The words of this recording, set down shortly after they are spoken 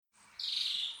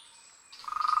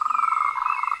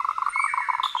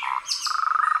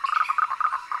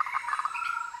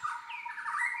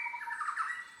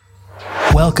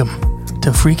Welcome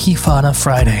to Freaky Fauna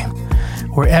Friday,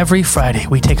 where every Friday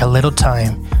we take a little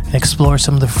time and explore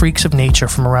some of the freaks of nature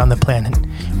from around the planet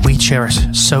we cherish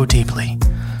so deeply.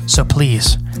 So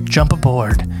please, jump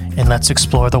aboard and let's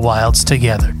explore the wilds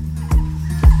together.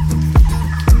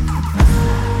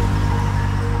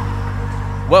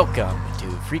 Welcome to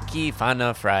Freaky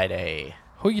Fauna Friday.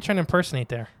 Who are you trying to impersonate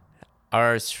there?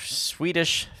 Our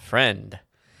Swedish friend,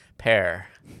 Per.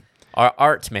 Our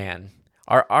art man.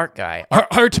 Our art guy. Our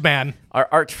art man. Our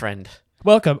art friend.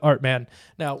 Welcome, art man.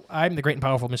 Now, I'm the great and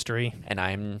powerful Mr. E. And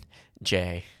I'm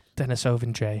Jay.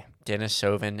 Denisovan J.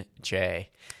 Denisovan J.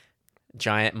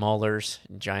 Giant molars,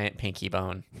 giant pinky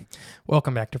bone.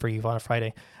 Welcome back to Freaky Fauna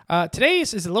Friday.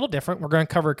 Today's is a little different. We're going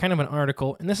to cover kind of an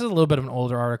article, and this is a little bit of an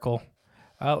older article.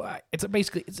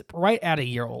 It's right at a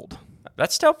year old.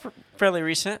 That's still fairly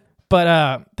recent.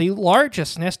 But the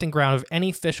largest nesting ground of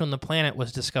any fish on the planet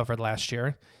was discovered last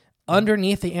year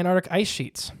underneath the Antarctic ice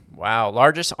sheets. Wow,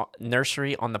 largest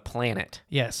nursery on the planet.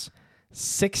 Yes,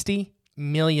 60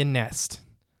 million nests.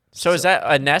 So is that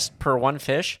a nest per one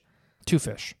fish? Two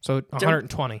fish, so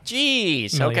 120.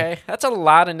 Jeez, million. Okay. That's a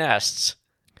lot of nests.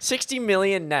 60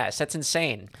 million nests. That's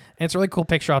insane. And it's a really cool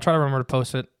picture. I'll try to remember to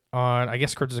post it on, I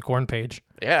guess, Courage of the Corn page.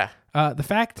 Yeah. The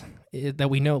fact that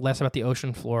we know less about the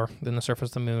ocean floor than the surface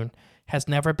of the moon has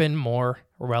never been more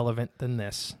relevant than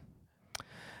this.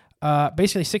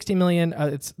 Basically, 60 million,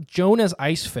 it's Jonah's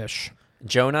icefish.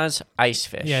 Jonah's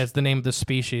icefish. Yeah, it's the name of the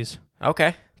species.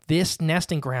 Okay. This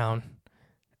nesting ground,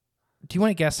 do you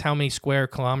want to guess how many square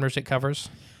kilometers it covers?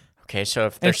 Okay, so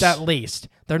if there's... It's at least.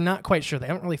 They're not quite sure. They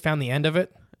haven't really found the end of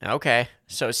it. Okay,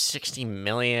 so 60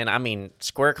 million,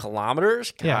 square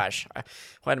kilometers? Gosh, Yeah.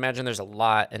 I'd imagine there's a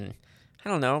lot, and I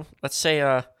don't know, let's say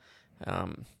a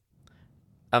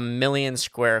million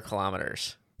square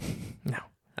kilometers. No.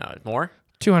 More?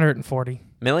 240.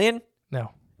 Million?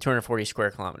 No. 240 square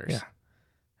kilometers. Yeah.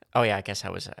 Oh, yeah, I guess I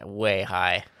was way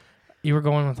high. You were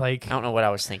going with I don't know what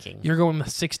I was thinking. You're going with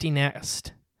 60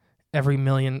 nests every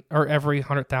million, or every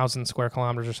 100,000 square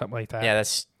kilometers or something like that. Yeah,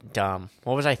 that's dumb.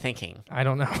 What was I thinking? I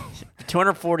don't know.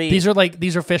 240.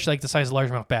 These are fish like the size of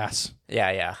largemouth bass. Yeah.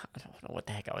 I don't know what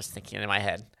the heck I was thinking in my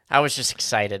head. I was just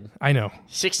excited. I know.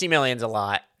 60 million's a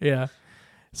lot. Yeah.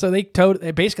 So they kind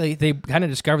of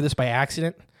discovered this by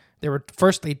accident. They were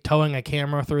firstly towing a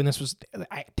camera through, and this was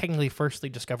technically firstly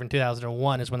discovered in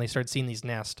 2001 is when they started seeing these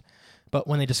nests. But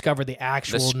when they discovered the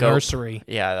actual nursery,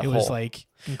 it was like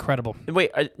incredible.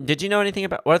 Wait, did you know anything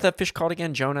about what are the fish called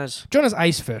again? Jonah's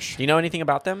icefish. Do you know anything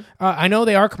about them? I know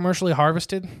they are commercially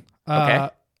harvested. Okay.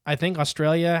 I think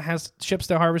Australia has ships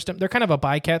that harvest them. They're kind of a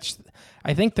bycatch.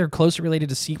 I think they're closely related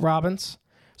to sea robins.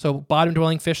 So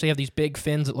bottom-dwelling fish, they have these big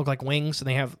fins that look like wings, and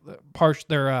they have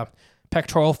their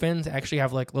pectoral fins actually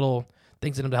have like little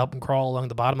things in them to help them crawl along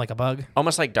the bottom like a bug.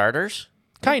 Almost like darters?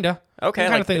 Kinda. Okay. I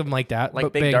kind of think of them like that. Like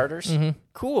but big darters? Mm-hmm.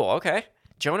 Cool, okay.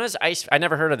 Jonah's ice... I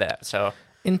never heard of that, so...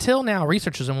 Until now,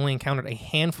 researchers have only encountered a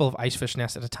handful of icefish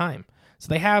nests at a time. So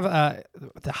they have...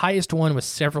 the highest one was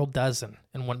several dozen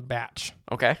in one batch.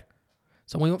 Okay.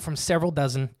 So we went from several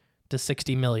dozen to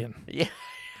 60 million. Yeah.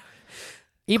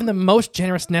 Even the most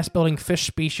generous nest-building fish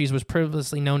species was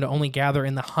previously known to only gather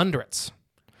in the hundreds.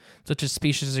 Such as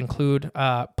species include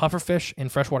pufferfish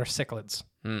and freshwater cichlids.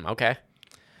 Okay.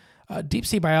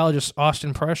 Deep-sea biologist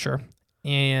Austin Prescher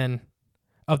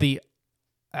of the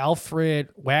Alfred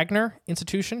Wagner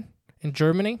Institution in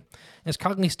Germany has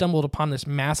cognitively stumbled upon this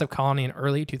massive colony in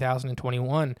early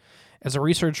 2021 as a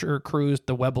researcher cruised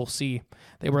the Weddell Sea.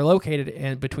 They were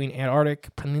located between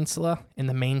Antarctic Peninsula and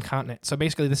the main continent. So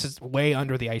basically, this is way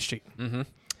under the ice sheet. Mm-hmm.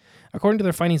 According to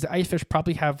their findings, the icefish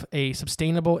probably have a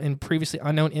sustainable and previously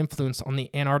unknown influence on the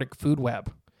Antarctic food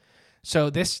web. So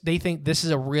they think this is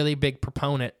a really big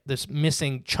proponent, this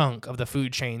missing chunk of the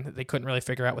food chain that they couldn't really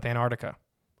figure out with Antarctica.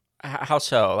 How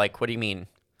so? Like, what do you mean?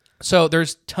 So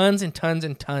there's tons and tons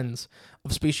and tons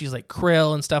of species like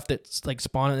krill and stuff that's like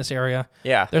spawn in this area.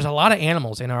 Yeah. There's a lot of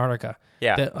animals in Antarctica.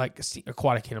 Yeah. That like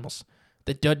aquatic animals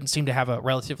that doesn't seem to have a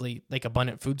relatively like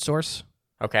abundant food source.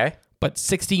 Okay. But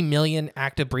 60 million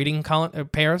active breeding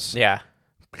pairs. Yeah.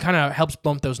 Kind of helps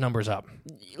bump those numbers up.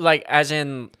 Like, as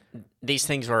in these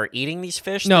things were eating these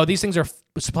fish? No, these things are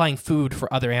supplying food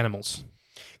for other animals.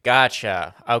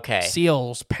 Gotcha. Okay.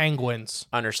 Seals, penguins.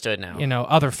 Understood now.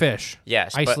 Other fish.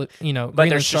 Yes, but but Greenland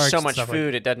there's just sharks so and much stuff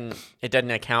food, it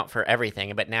doesn't account for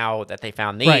everything. But now that they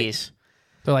found these... Right.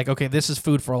 They're like, okay, this is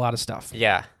food for a lot of stuff.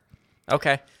 Yeah.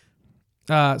 Okay.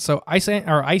 So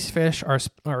icefish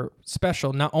are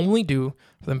special not only due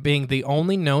to them being the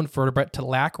only known vertebrate to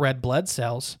lack red blood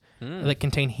cells that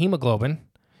contain hemoglobin,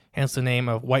 hence the name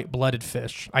of white-blooded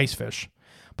fish, icefish,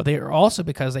 but they are also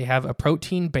because they have a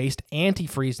protein-based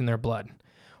antifreeze in their blood.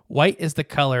 White is the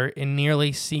color and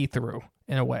nearly see-through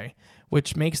in a way,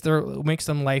 which makes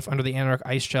them life under the Antarctic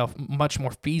ice shelf much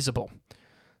more feasible.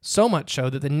 So much so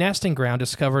that the nesting ground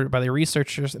discovered by the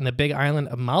researchers in the Big Island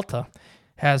of Malta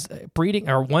has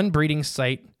one breeding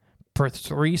site per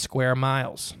 3 square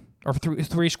miles, or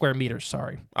 3 square meters,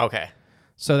 sorry. Okay.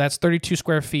 So that's 32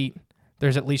 square feet.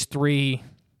 There's at least 3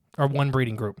 or 1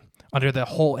 breeding group under the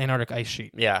whole Antarctic ice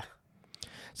sheet. Yeah.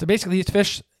 So basically these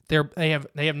fish, they have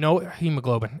no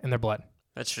hemoglobin in their blood.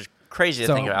 That's just crazy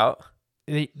to think about.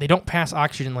 They don't pass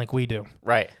oxygen like we do.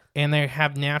 Right. And they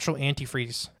have natural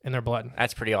antifreeze in their blood.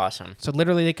 That's pretty awesome. So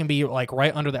literally they can be like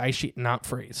right under the ice sheet and not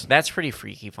freeze. That's pretty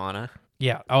freaky fauna.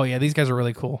 Yeah. Oh yeah, these guys are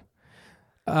really cool.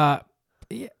 Yeah,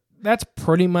 that's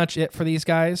pretty much it for these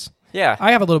guys. Yeah.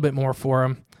 I have a little bit more for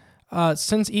them.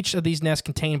 Since each of these nests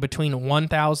contain between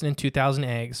 1,000 and 2,000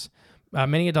 eggs,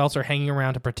 many adults are hanging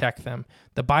around to protect them.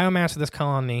 The biomass of this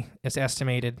colony is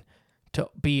estimated to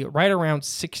be right around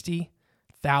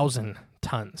 60,000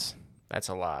 tons. That's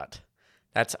a lot.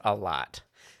 That's a lot.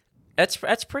 That's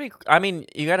pretty. I mean,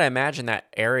 you got to imagine that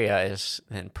area is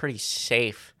then pretty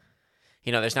safe.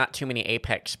 You know, there's not too many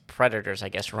apex predators, I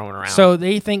guess, roaming around. So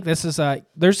they think this is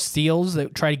there's seals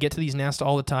that try to get to these nests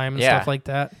all the time and stuff like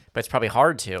that. But it's probably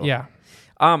hard to. Yeah.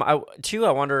 I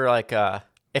wonder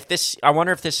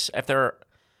if they're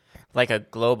like a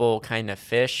global kind of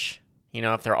fish, you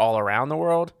know, if they're all around the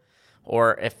world,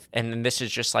 or and then this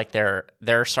is just like their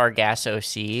Sargasso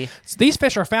Sea. So these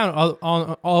fish are found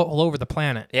all over the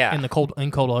planet. Yeah. In cold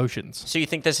oceans. So you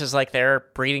think this is like their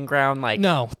breeding ground? Like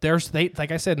no,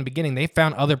 like I said in the beginning, they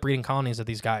found other breeding colonies of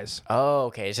these guys. Oh,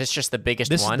 okay. Is this just the biggest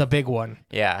This one? is the big one.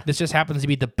 Yeah. This just happens to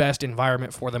be the best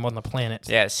environment for them on the planet.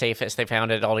 Yeah, safest. They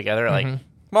found it all together. Like, come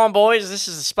on, boys, this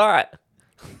is the spot.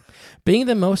 Being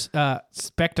the most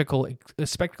spectacally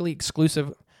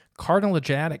exclusive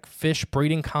cartilagic fish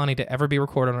breeding colony to ever be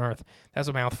recorded on Earth. That's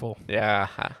a mouthful. Yeah.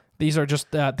 These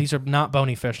are not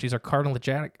bony fish. These are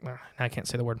cartilagic. I can't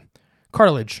say the word.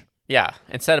 Cartilage. Yeah.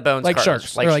 Instead of bones, like cartilage.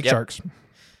 sharks. They're like sharks.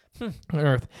 On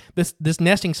Earth. This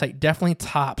nesting site definitely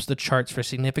tops the charts for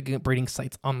significant breeding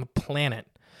sites on the planet.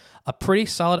 A pretty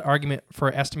solid argument for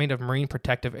an estimated marine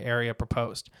protective area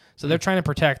proposed. So they're trying to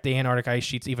protect the Antarctic ice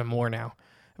sheets even more now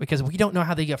because we don't know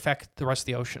how they affect the rest of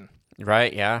the ocean.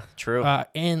 Right, yeah, true.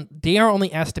 And they are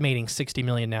only estimating 60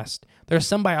 million nests. There are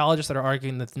some biologists that are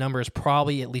arguing that the number is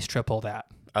probably at least triple that.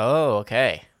 Oh,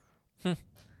 okay.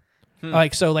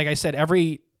 Like I said,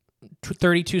 every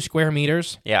 32 square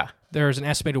meters, Yeah, there's an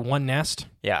estimated 1 nest.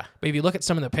 yeah. But if you look at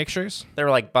some of the pictures, They're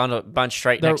like bunched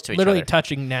right they're next to each literally other.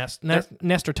 touching nest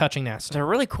or touching nest. They're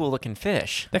really cool looking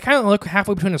fish. They kind of look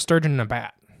halfway between a sturgeon and a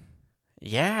bat.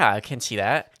 Yeah, I can see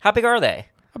that. How big are they?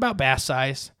 About bass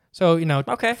size. So,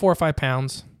 Okay. 4 or 5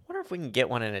 pounds. Wonder if we can get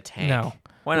one in a tank. No.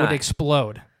 Why It not? would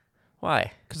explode.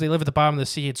 Why? Because they live at the bottom of the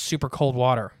sea. It's super cold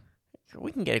water.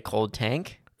 We can get a cold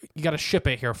tank. You got to ship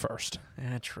it here first.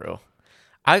 Yeah, true.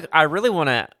 I really want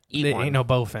to eat There one. ain't no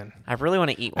bowfin. I really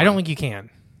want to eat one. I don't think you can.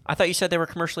 I thought you said they were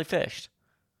commercially fished.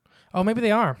 Oh, maybe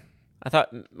they are. I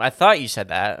thought you said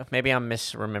that. Maybe I'm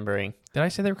misremembering. Did I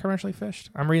say they were commercially fished?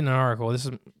 I'm reading an article. This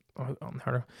is...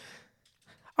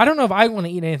 I don't know if I want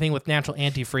to eat anything with natural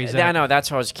antifreeze in I it, know.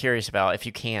 That's what I was curious about. If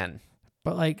you can.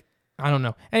 but I don't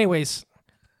know. Anyways,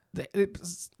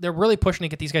 they're really pushing to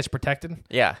get these guys protected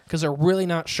Yeah. because they're really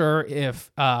not sure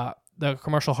if the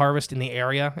commercial harvest in the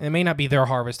area, and it may not be their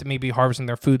harvest, it may be harvesting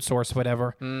their food source,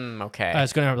 whatever, Okay.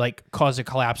 it's going to cause a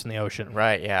collapse in the ocean.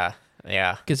 Right. Yeah.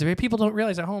 Yeah. Because if people don't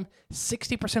realize at home,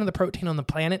 60% of the protein on the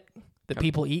planet that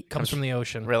people eat comes from the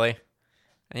ocean. Really.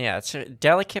 Yeah. It's a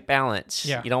delicate balance.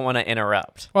 Yeah. You don't want to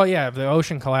interrupt. Well, yeah, if the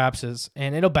ocean collapses,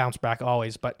 and it'll bounce back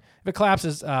always, but if it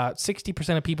collapses,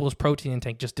 60% of people's protein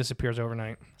intake just disappears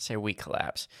overnight. Say we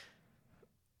collapse.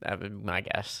 That would be my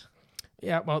guess.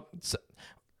 Yeah, well,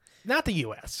 not the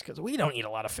U.S., because we don't eat a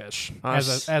lot of fish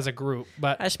Us- as a group,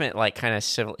 but I just meant like kind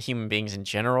of human beings in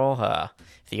general.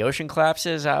 If the ocean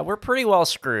collapses, we're pretty well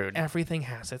screwed. everything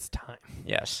has its time.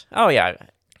 Yes. Oh yeah.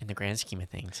 In the grand scheme of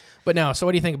things. But no, so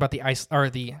what do you think about the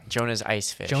Jonah's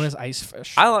Icefish. Jonah's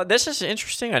Icefish? This is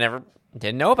interesting. I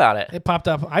didn't know about it. It popped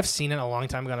up. I've seen it a long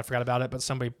time ago and I forgot about it, but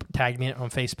somebody tagged me in it on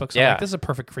Facebook. So I'm Yeah. like, this is a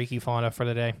perfect freaky fauna for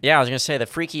the day. Yeah, I was gonna say the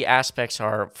freaky aspects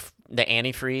are the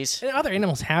antifreeze. And other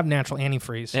animals have natural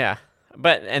antifreeze. Yeah,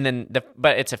 but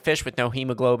it's a fish with no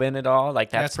hemoglobin at all. Like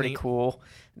that's pretty neat. cool.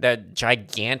 The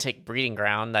gigantic breeding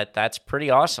ground. That's pretty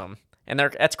awesome. And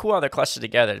that's cool how they're clustered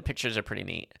together. The pictures are pretty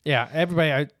neat. Yeah,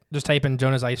 everybody, I just type in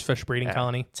Jonah's Icefish breeding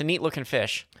colony. It's a neat looking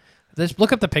fish. Just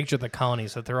look up the picture of the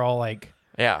colonies that they're all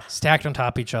Yeah, stacked on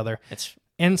top of each other. it's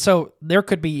And so there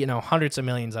could be, hundreds of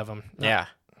millions of them. Yeah.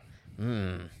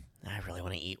 I really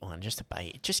want to eat one, just a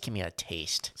bite. Just give me a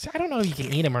taste. See, I don't know if you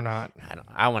can eat them or not.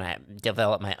 I want to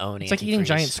develop my own. It's like eating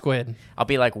giant squid. I'll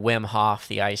be like Wim Hof,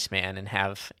 the Iceman, and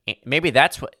have maybe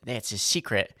that's his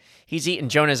secret. He's eating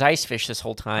Jonah's icefish this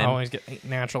whole time. Oh, he's getting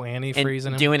natural antifreeze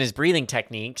in him. Doing his breathing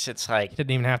techniques. It's like he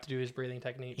didn't even have to do his breathing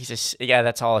techniques.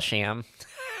 That's all a sham.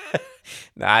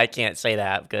 No, I can't say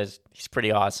that because he's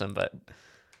pretty awesome, but.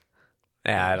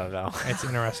 Yeah, I don't know. It's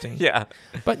interesting. Yeah.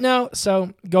 But no,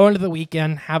 so go into the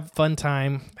weekend, have a fun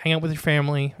time, hang out with your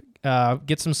family,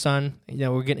 get some sun.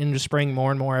 We're getting into spring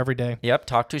more and more every day. Yep,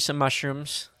 talk to some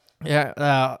mushrooms.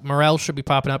 Yeah, morel should be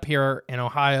popping up here in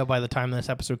Ohio by the time this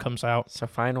episode comes out. So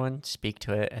find one, speak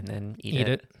to it, and then eat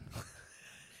it.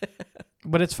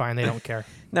 But it's fine. They don't care.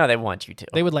 No, they want you to.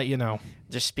 They would let you know.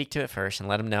 Just speak to it first and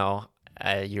let them know.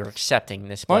 You're accepting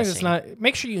this as long blessing. as it's not.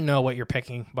 Make sure you know what you're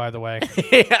picking. By the way.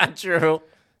 Yeah, true.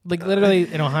 Like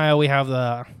literally in Ohio, we have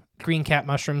the green cat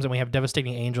mushrooms and we have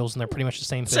devastating angels, and they're pretty much the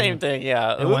same thing. Same thing,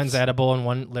 yeah. And one's edible, and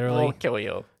one literally will kill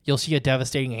you. You'll see a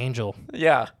devastating angel.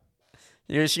 Yeah,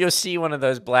 you'll see one of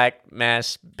those black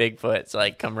mass Bigfoots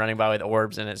like come running by with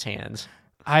orbs in its hands.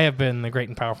 I have been the great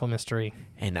and powerful mystery,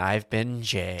 and I've been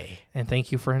Jay. And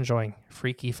thank you for enjoying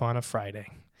Freaky Fauna Friday.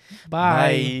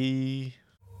 Bye.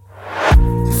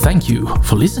 Thank you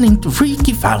for listening to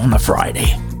Freaky Fauna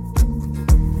Friday.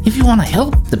 If you want to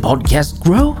help the podcast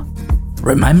grow,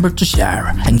 remember to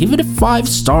share and give it a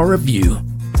 5-star review.